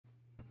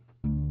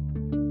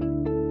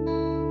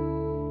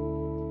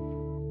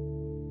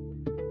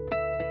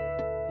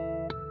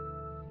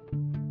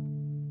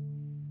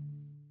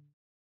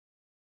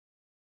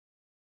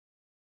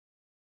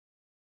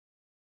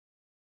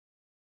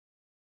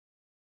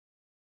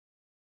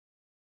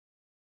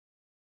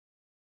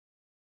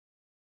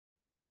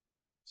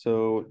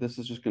So this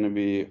is just going to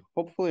be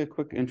hopefully a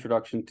quick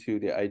introduction to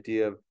the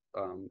idea of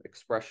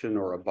expression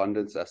or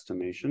abundance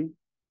estimation.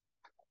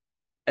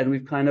 And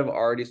we've kind of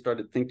already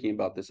started thinking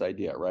about this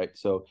idea, right?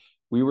 So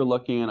we were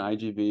looking at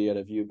IGV at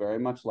a view very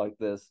much like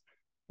this,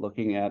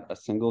 looking at a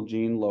single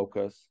gene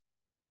locus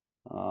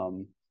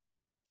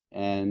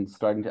and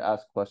starting to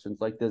ask questions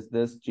like, does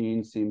this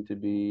gene seem to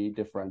be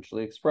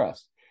differentially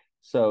expressed?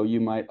 So you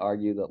might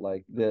argue that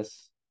like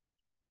this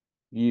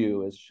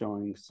view is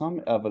showing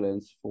some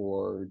evidence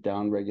for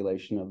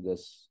downregulation of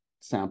this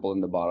sample in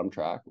the bottom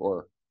track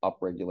or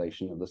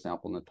upregulation of the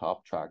sample in the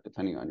top track,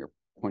 depending on your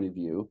point of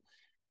view,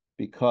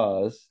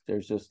 because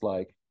there's just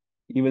like,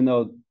 even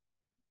though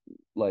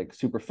like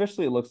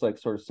superficially it looks like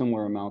sort of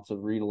similar amounts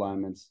of read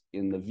alignments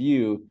in the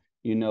view,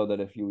 you know that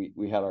if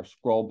we had our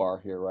scroll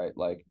bar here, right,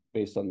 like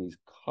based on these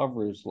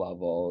coverage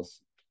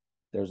levels,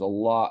 there's a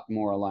lot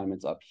more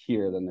alignments up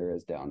here than there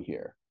is down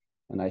here.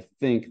 And I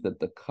think that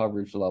the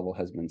coverage level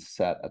has been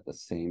set at the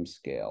same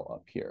scale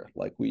up here,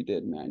 like we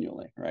did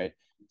manually, right?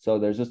 So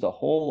there's just a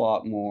whole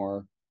lot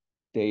more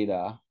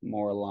data,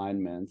 more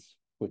alignments,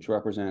 which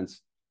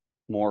represents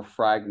more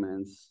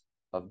fragments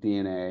of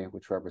DNA,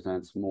 which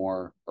represents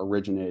more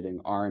originating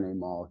RNA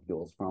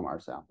molecules from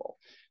our sample.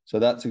 So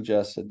that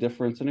suggests a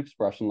difference in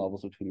expression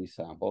levels between these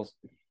samples.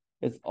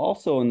 It's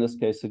also, in this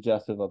case,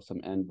 suggestive of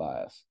some end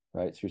bias,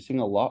 right? So you're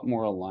seeing a lot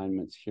more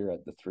alignments here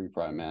at the 3'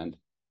 end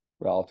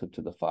relative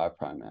to the 5'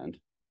 end.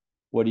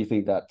 What do you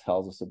think that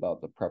tells us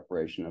about the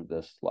preparation of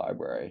this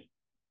library?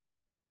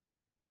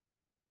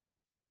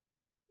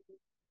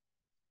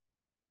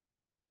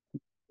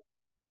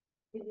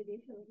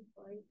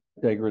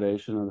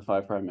 Degradation of the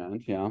 5'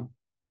 end, yeah.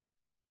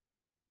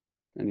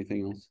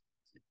 Anything else?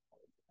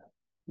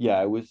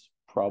 Yeah, it was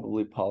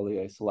probably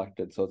poly-A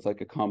selected. So it's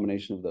like a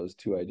combination of those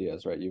two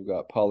ideas, right? You've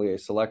got poly-A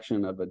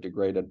selection of a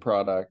degraded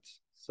product,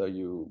 so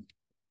you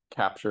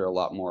capture a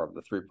lot more of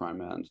the 3'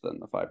 end than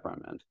the 5'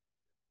 end.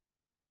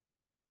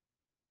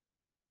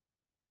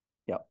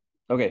 Yep.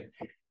 Okay.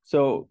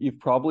 So you've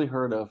probably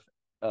heard of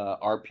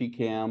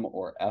RPKM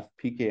or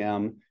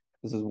FPKM.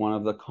 This is one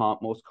of the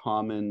most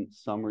common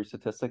summary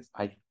statistics.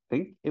 I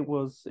think it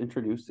was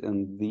introduced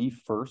in the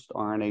first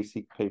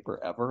RNA-seq paper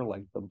ever,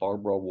 like the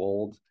Barbara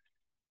Wold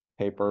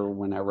paper,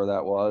 whenever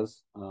that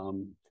was.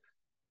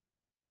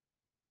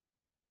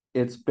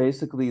 It's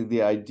basically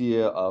the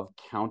idea of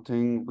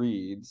counting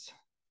reads,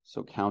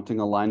 so counting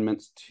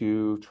alignments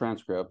to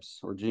transcripts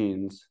or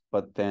genes,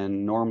 but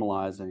then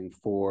normalizing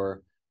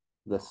for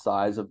the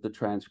size of the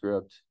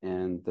transcript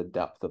and the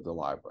depth of the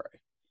library.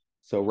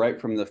 So right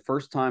from the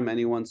first time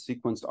anyone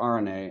sequenced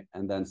RNA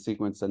and then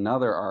sequenced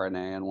another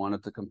RNA and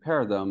wanted to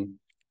compare them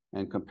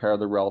and compare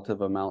the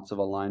relative amounts of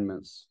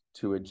alignments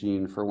to a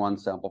gene for one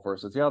sample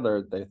versus the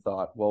other, they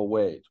thought, well,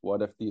 wait,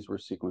 what if these were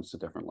sequenced to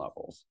different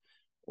levels?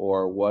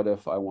 Or what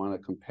if I want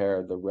to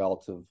compare the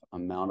relative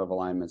amount of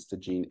alignments to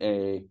gene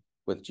A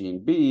with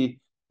gene B,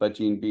 but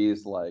gene B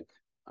is like,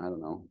 I don't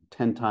know,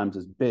 10 times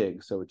as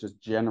big. So it just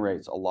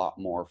generates a lot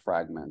more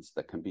fragments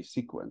that can be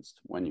sequenced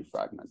when you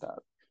fragment that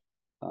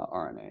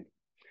RNA.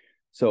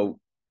 So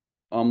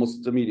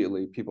almost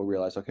immediately people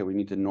realize, okay, we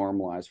need to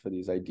normalize for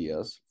these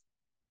ideas.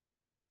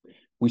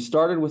 We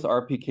started with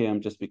RPKM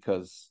just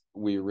because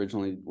we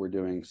originally were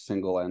doing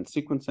single end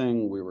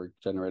sequencing. We were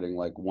generating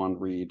like one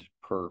read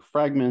per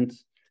fragment.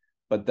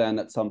 But then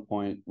at some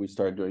point we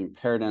started doing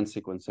paired end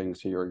sequencing.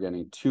 So you were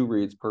getting 2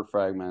 reads per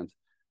fragment.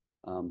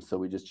 So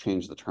we just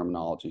changed the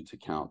terminology to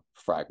count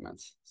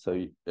fragments.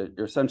 So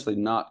you're essentially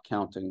not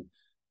counting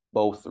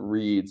both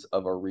reads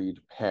of a read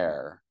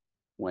pair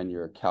when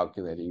you're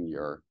calculating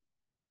your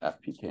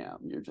FPKM.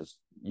 You're just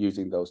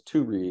using those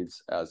 2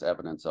 reads as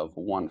evidence of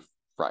one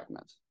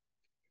fragment.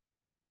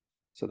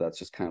 So that's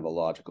just kind of a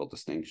logical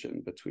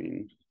distinction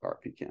between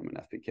RPKM and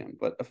FPKM,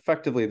 but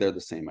effectively they're the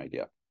same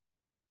idea.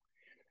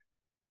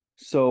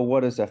 So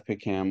what is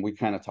FPKM? We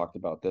kind of talked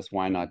about this.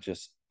 Why not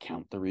just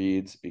count the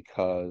reads?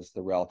 Because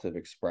the relative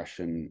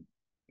expression,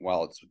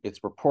 while it's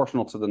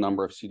proportional to the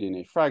number of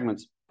cDNA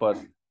fragments, but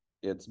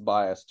it's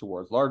biased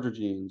towards larger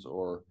genes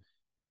or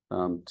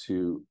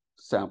to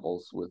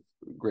samples with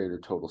greater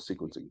total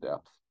sequencing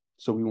depth.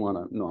 So we want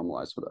to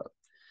normalize for that.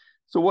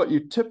 So what you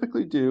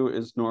typically do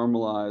is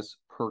normalize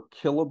per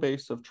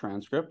kilobase of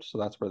transcript. So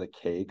that's where the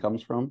K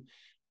comes from,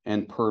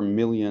 and per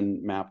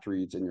million mapped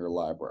reads in your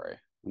library.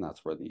 And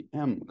that's where the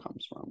M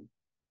comes from.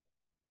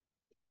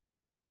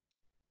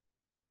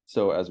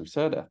 So as we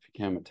said,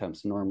 FPKM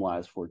attempts to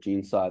normalize for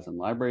gene size and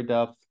library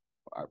depth.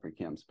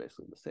 RPKM is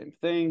basically the same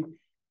thing.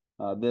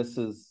 This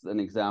is an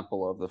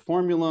example of the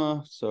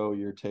formula. So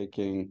you're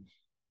taking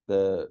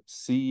the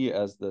C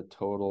as the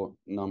total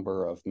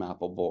number of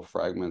mappable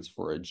fragments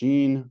for a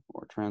gene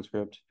or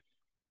transcript,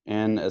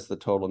 N as the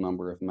total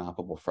number of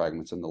mappable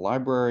fragments in the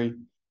library,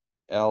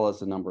 L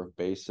as the number of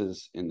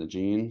bases in the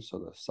gene, so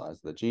the size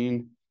of the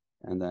gene,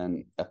 and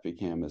then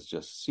FPKM is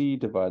just C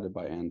divided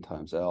by N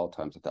times L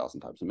times 1,000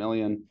 times a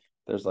million.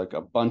 There's like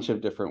a bunch of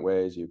different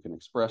ways you can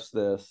express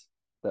this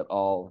that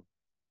all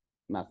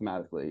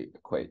mathematically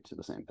equate to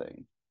the same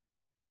thing.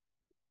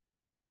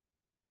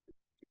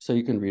 So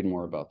you can read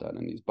more about that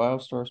in these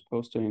BioStars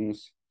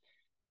postings.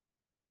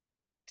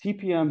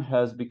 TPM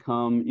has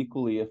become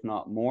equally, if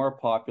not more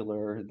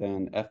popular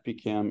than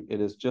FPCAM.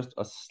 It is just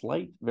a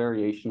slight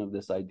variation of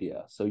this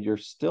idea. So you're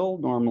still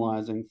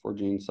normalizing for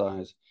gene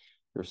size.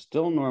 You're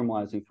still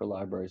normalizing for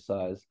library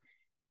size.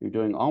 You're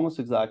doing almost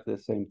exactly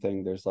the same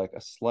thing. There's like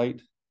a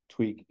slight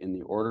tweak in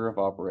the order of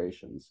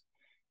operations.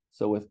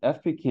 So with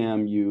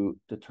FPCAM, you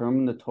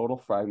determine the total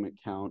fragment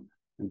count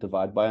and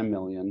divide by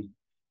 1,000,000,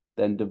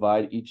 then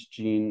divide each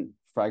gene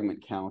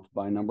fragment count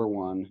by number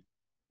 1,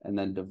 and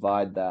then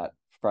divide that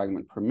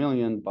fragment per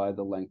million by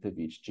the length of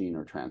each gene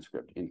or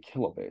transcript in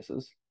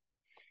kilobases.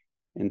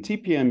 In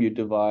TPM, you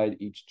divide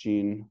each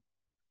gene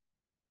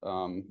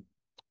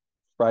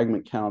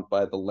fragment count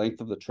by the length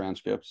of the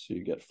transcript, so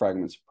you get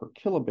fragments per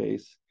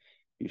kilobase.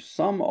 You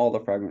sum all the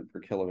fragment per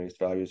kilobase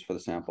values for the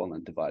sample and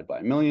then divide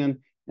by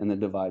 1,000,000, and then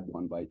divide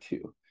 1 by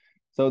 2.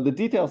 So the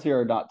details here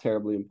are not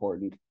terribly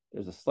important.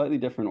 There's a slightly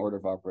different order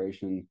of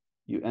operation.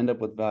 You end up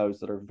with values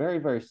that are very,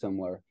 very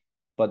similar,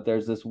 but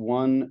there's this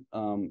one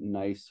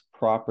nice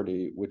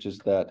property, which is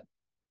that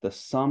the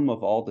sum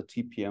of all the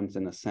TPMs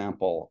in a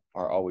sample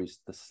are always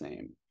the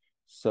same.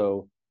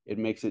 So it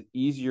makes it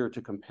easier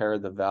to compare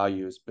the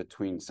values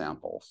between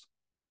samples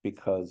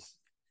because,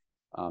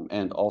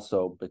 and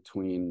also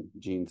between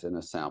genes in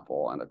a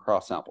sample and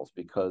across samples,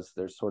 because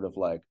there's sort of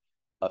like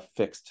a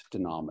fixed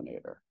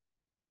denominator.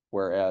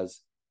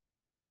 Whereas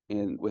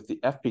with the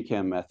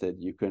FPCAM method,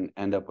 you can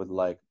end up with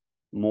like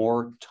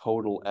more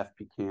total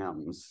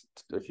FPCAMs.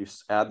 If you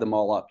add them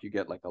all up, you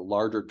get like a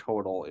larger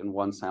total in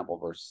one sample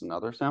versus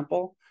another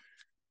sample.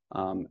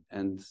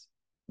 And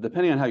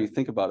depending on how you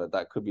think about it,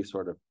 that could be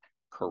sort of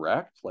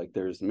correct. Like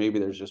maybe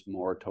there's just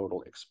more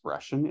total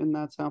expression in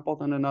that sample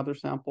than another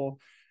sample.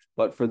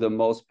 But for the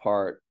most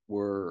part,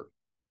 we're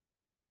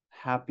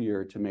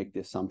happier to make the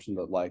assumption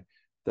that like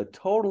the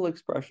total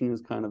expression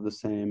is kind of the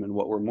same. And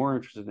what we're more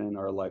interested in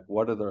are like,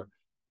 what are the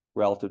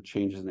relative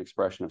changes in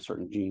expression of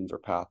certain genes or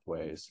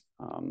pathways.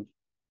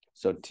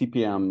 So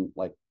TPM,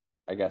 like,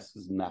 I guess,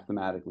 is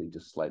mathematically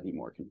just slightly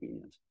more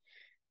convenient.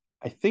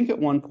 I think at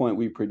one point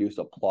we produced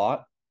a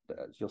plot,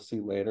 as you'll see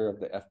later, of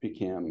the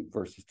FPCAM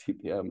versus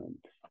TPM. And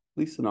at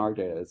least in our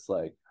data, it's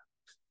like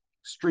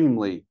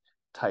extremely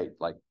tight,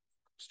 like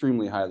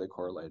extremely highly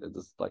correlated.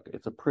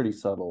 It's a pretty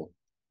subtle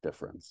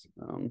difference.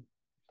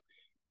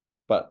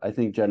 But I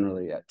think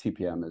generally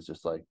TPM is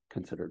just like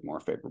considered more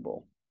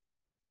favorable.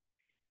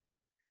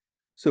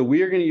 So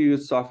we are going to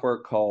use software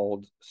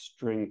called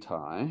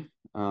StringTie,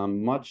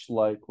 much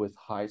like with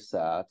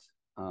HiSat.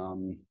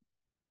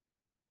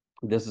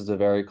 This is a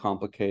very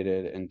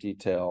complicated and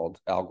detailed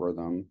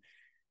algorithm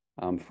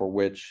for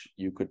which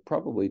you could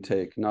probably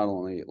take not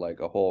only like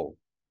a whole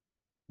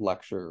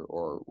lecture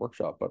or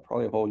workshop, but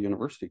probably a whole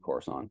university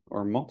course on,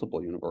 or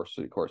multiple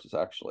university courses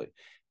actually,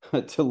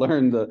 to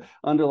learn the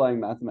underlying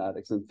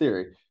mathematics and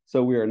theory.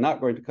 So we are not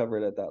going to cover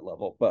it at that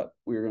level, but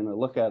we're going to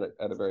look at it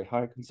at a very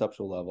high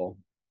conceptual level.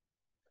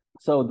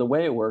 So the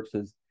way it works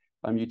is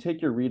you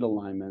take your read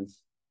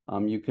alignments,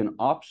 you can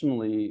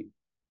optionally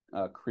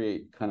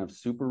create kind of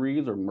super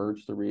reads or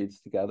merge the reads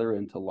together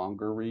into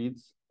longer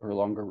reads or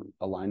longer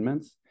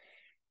alignments.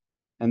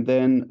 And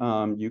then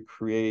you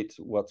create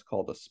what's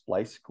called a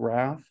splice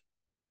graph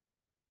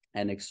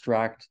and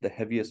extract the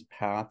heaviest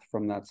path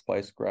from that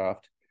splice graph,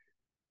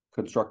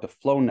 construct a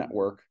flow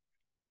network,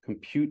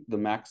 compute the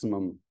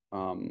maximum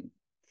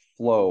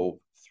flow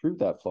through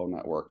that flow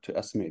network to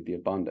estimate the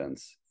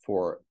abundance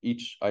for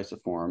each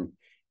isoform,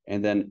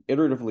 and then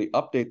iteratively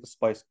update the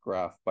splice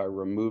graph by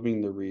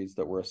removing the reads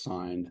that were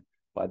assigned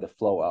by the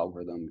flow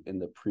algorithm in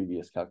the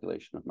previous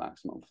calculation of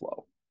maximum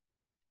flow.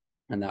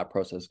 And that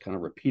process is kind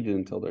of repeated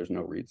until there's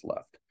no reads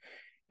left.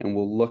 And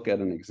we'll look at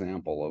an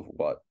example of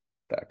what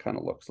that kind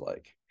of looks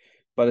like.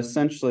 But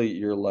essentially,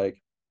 you're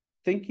like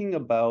thinking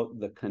about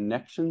the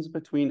connections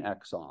between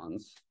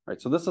exons,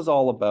 right? So this is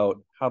all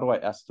about how do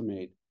I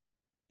estimate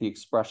the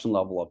expression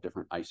level of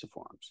different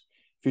isoforms.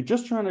 If you're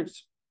just trying to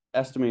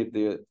estimate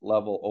the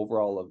level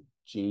overall of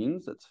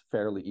genes, it's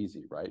fairly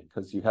easy, right?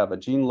 Because you have a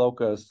gene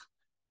locus,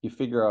 you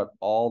figure out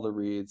all the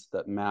reads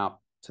that map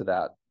to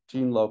that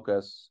gene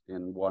locus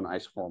in one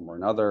isoform or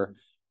another,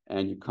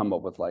 and you come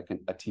up with like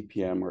a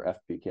TPM or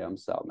FPCAM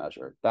style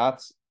measure.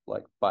 That's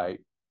like, by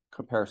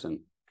comparison,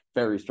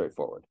 very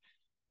straightforward.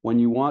 When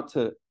you want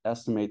to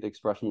estimate the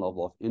expression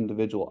level of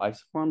individual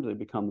isoforms, it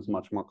becomes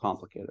much more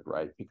complicated,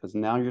 right? Because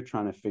now you're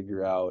trying to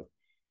figure out,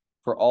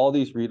 for all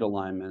these read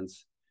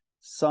alignments,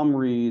 some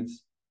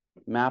reads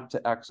map to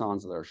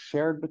exons that are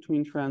shared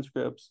between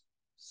transcripts.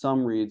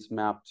 Some reads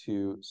map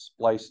to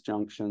splice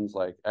junctions,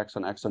 like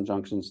exon-exon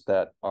junctions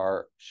that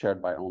are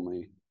shared by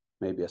only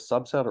maybe a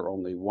subset or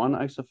only one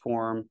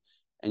isoform.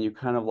 And you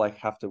kind of like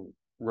have to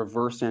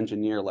reverse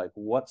engineer, like,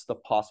 what's the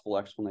possible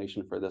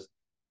explanation for this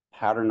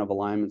pattern of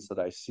alignments that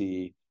I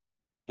see?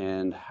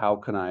 And how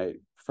can I,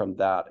 from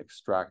that,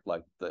 extract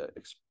like the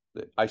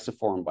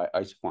isoform by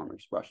isoform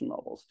expression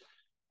levels?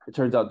 It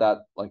turns out that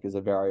like is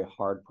a very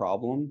hard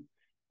problem,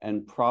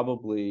 and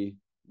probably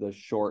the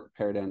short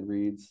paired end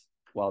reads,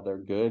 while they're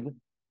good,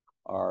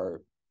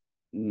 are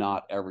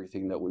not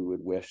everything that we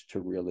would wish to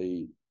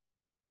really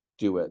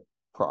do it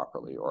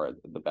properly or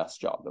the best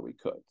job that we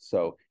could.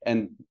 So,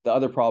 and the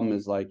other problem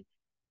is like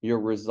your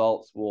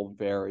results will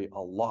vary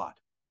a lot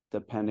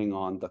depending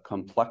on the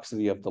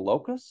complexity of the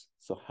locus.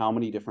 So how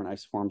many different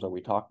isoforms are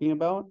we talking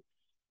about?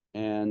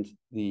 And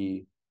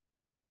the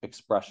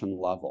expression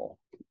level,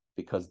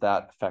 because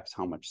that affects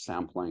how much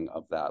sampling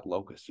of that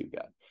locus you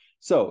get.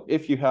 So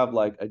if you have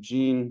like a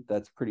gene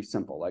that's pretty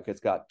simple, like it's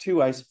got two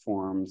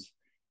isoforms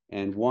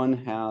and one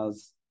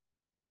has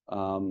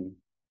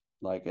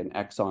like an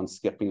exon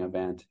skipping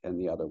event and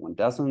the other one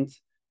doesn't,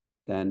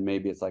 then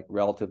maybe it's like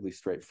relatively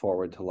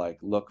straightforward to like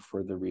look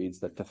for the reads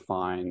that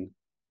define,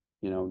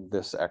 you know,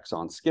 this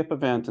exon skip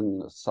event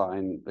and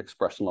assign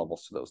expression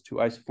levels to those two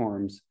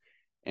isoforms.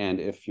 And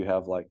if you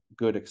have like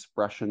good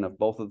expression of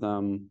both of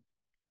them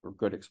or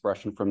good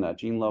expression from that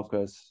gene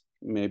locus,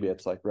 maybe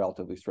it's like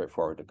relatively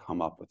straightforward to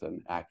come up with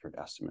an accurate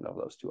estimate of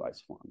those two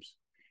isoforms.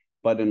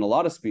 But in a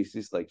lot of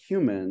species like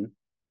human,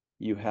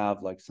 you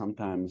have like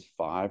sometimes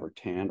 5 or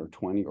 10 or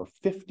 20 or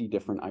 50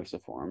 different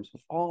isoforms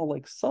with all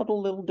like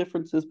subtle little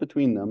differences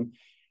between them.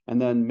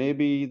 And then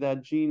maybe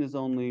that gene is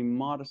only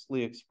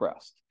modestly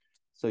expressed.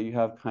 So you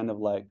have kind of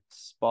like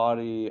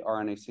spotty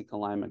RNA-seq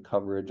alignment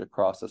coverage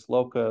across this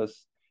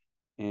locus.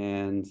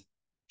 And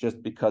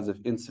just because of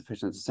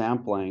insufficient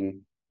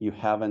sampling, you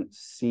haven't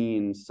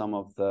seen some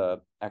of the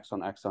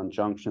exon-exon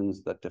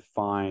junctions that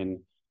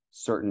define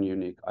certain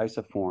unique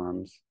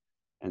isoforms.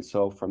 And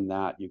so from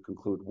that, you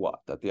conclude what?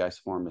 That the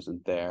isoform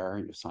isn't there.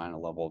 You assign a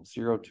level of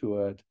 0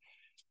 to it.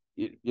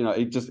 You know,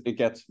 it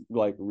gets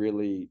like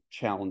really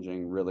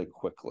challenging really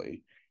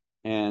quickly.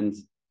 And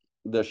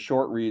the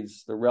short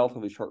reads, the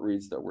relatively short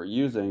reads that we're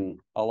using,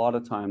 a lot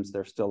of times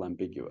they're still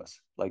ambiguous.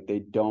 Like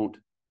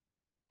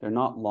they're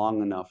not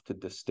long enough to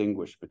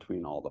distinguish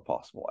between all the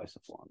possible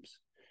isoforms.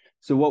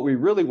 So what we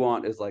really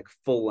want is like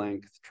full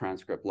length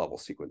transcript level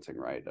sequencing,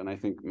 right? And I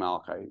think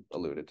Malachi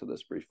alluded to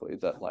this briefly,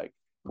 that like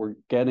we're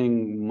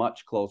getting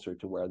much closer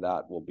to where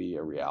that will be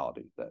a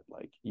reality, that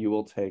like you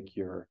will take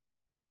your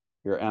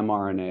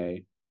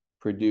mRNA,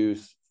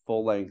 produce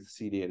full length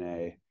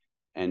cDNA,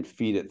 and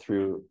feed it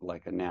through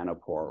like a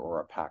nanopore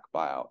or a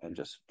PacBio and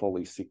just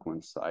fully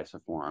sequence the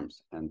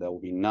isoforms. And there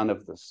will be none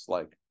of this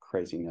like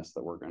craziness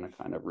that we're going to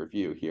kind of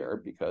review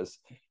here, because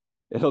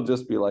it'll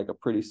just be like a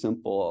pretty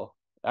simple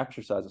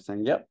exercise of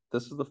saying, yep,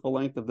 this is the full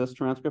length of this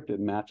transcript. It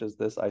matches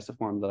this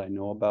isoform that I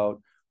know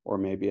about, or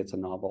maybe it's a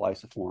novel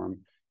isoform,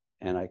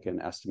 and I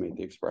can estimate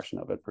the expression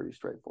of it pretty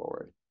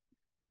straightforward.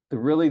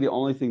 The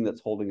only thing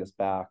that's holding us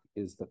back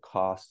is the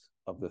cost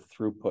of the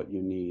throughput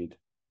you need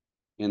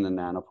in the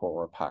nanopore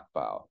or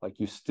PacBio. Like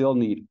you still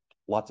need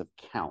lots of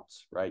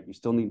counts, right? You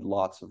still need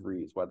lots of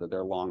reads, whether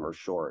they're long or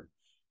short,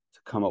 to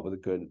come up with a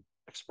good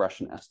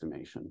expression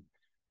estimation.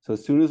 So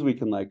as soon as we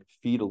can like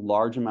feed a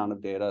large amount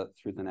of data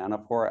through the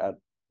nanopore at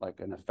like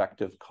an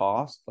effective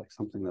cost, like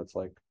something that's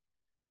like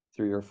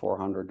 $300 or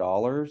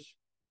 $400,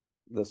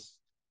 this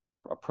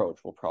approach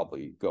will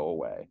probably go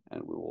away,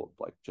 and we will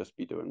like just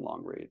be doing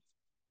long read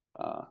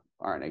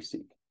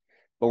RNA-seq.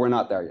 But we're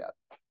not there yet.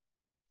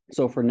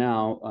 So for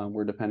now,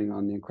 we're depending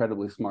on the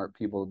incredibly smart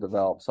people to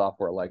develop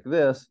software like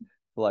this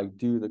to like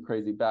do the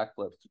crazy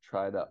backflips to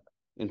try to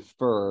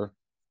infer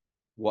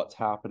what's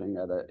happening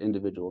at an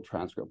individual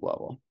transcript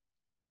level.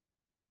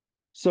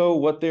 So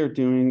what they're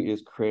doing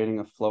is creating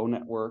a flow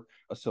network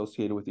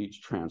associated with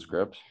each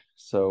transcript.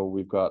 So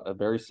we've got a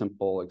very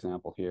simple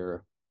example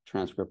here,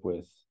 transcript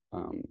with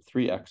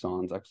 3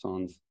 exons,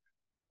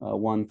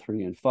 1,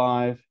 3, and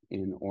 5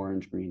 in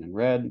orange, green, and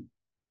red.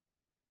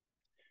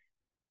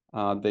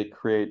 They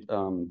create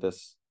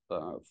this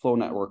flow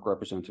network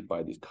represented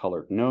by these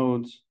colored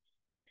nodes.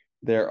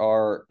 There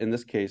are, in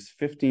this case,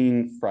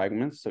 15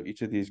 fragments. So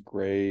each of these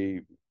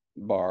gray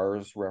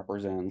bars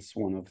represents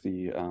one of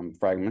the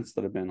fragments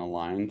that have been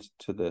aligned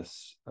to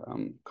this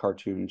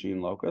cartoon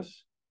gene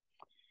locus.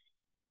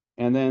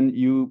 And then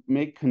you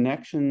make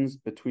connections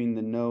between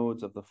the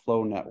nodes of the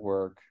flow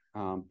network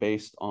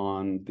based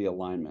on the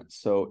alignment.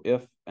 So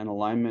if an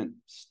alignment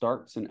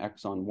starts in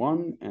exon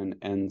 1 and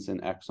ends in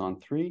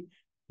exon 3,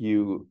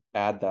 you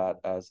add that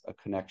as a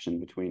connection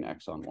between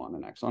exon 1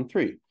 and exon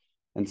 3,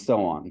 and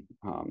so on.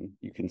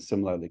 You can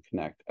similarly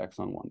connect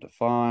exon 1 to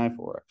 5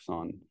 or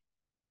exon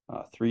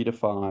 3 to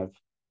 5.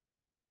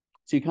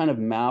 So you kind of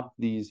map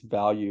these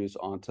values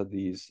onto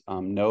these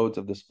nodes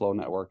of this flow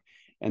network,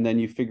 and then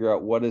you figure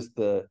out what is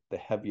the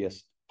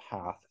heaviest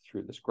path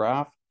through this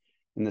graph.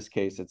 In this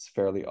case, it's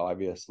fairly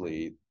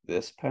obviously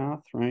this path,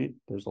 right?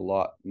 There's a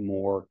lot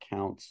more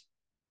counts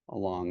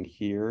along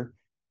here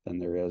than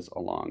there is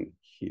along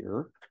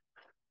here.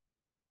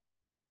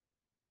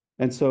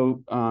 And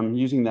so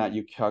using that,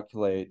 you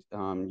calculate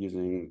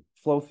using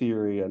flow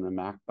theory and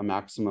a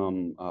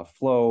maximum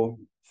flow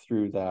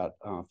through that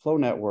flow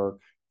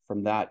network.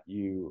 From that,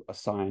 you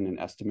assign an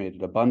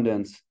estimated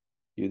abundance.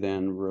 You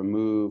then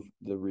remove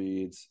the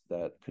reads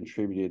that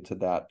contributed to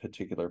that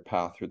particular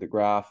path through the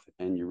graph,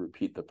 and you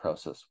repeat the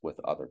process with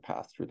other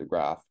paths through the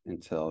graph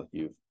until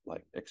you've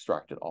like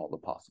extracted all the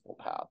possible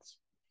paths.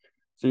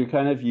 So you're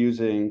kind of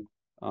using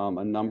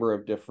a number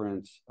of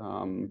different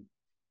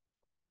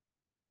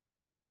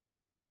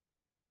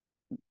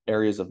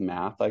areas of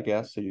math, I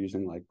guess. So you're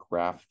using like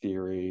graph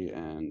theory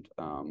and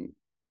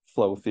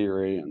flow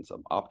theory and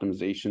some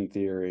optimization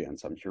theory and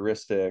some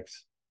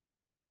heuristics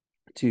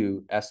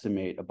to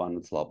estimate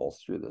abundance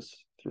levels through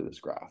this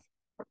graph.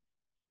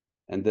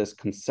 And this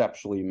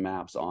conceptually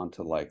maps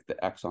onto like the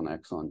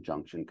exon-exon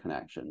junction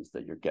connections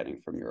that you're getting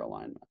from your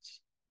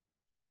alignments.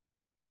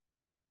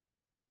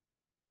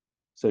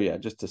 So yeah,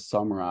 just to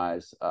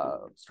summarize,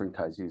 string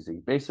ties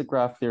using basic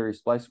graph theory,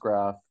 splice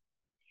graph,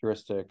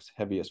 heuristics,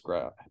 heaviest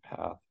graph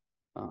path,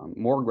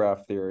 more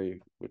graph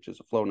theory, which is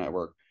a flow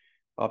network,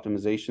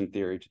 optimization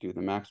theory to do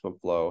the maximum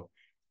flow.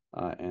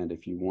 And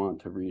if you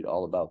want to read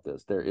all about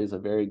this, there is a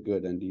very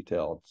good and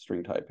detailed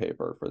string tie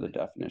paper for the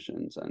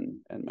definitions and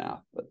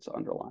math that's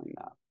underlying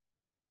that.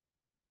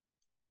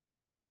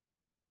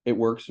 It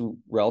works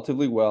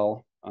relatively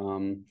well.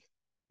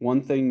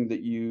 One thing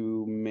that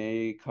you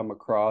may come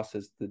across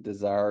is the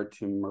desire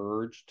to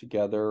merge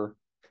together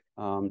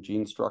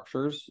gene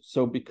structures.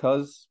 So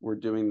because we're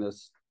doing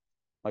this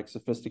like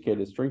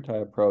sophisticated string tie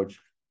approach,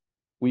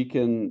 we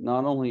can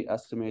not only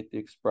estimate the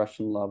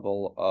expression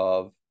level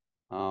of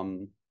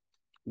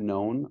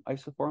known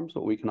isoforms,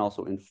 but we can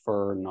also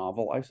infer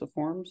novel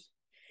isoforms.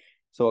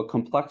 So a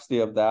complexity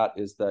of that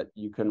is that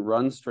you can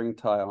run string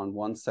tie on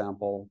one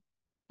sample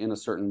in a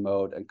certain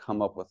mode and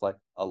come up with like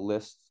a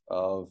list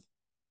of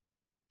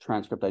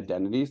transcript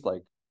identities,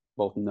 like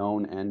both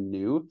known and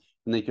new.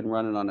 And they can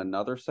run it on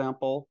another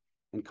sample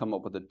and come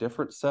up with a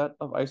different set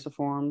of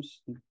isoforms,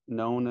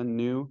 known and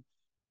new.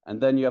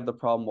 And then you have the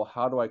problem, well,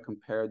 how do I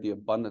compare the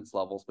abundance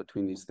levels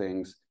between these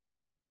things?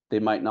 They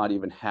might not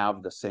even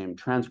have the same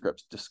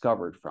transcripts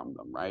discovered from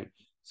them, right?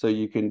 So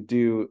you can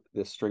do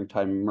this string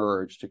tie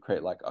merge to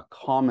create like a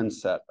common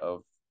set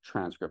of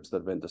transcripts that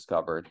have been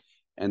discovered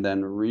and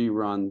then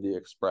rerun the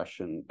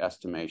expression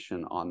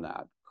estimation on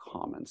that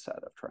common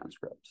set of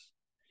transcripts.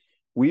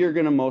 We are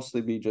going to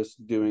mostly be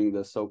just doing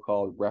the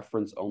so-called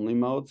reference-only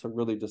mode, so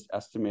really just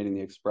estimating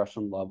the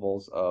expression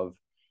levels of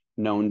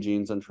known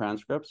genes and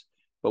transcripts,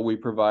 but we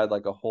provide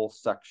like a whole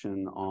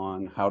section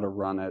on how to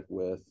run it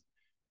with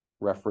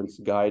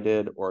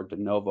reference-guided or de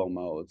novo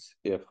modes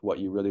if what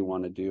you really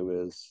want to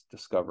do is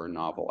discover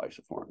novel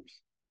isoforms.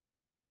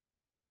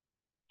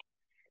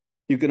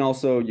 You can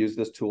also use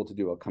this tool to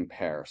do a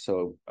compare.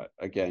 So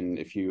again,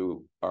 if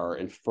you are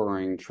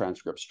inferring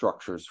transcript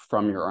structures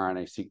from your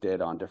RNA-seq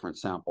data on different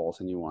samples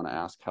and you want to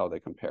ask how they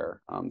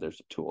compare, there's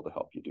a tool to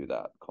help you do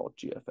that called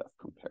GFF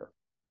Compare.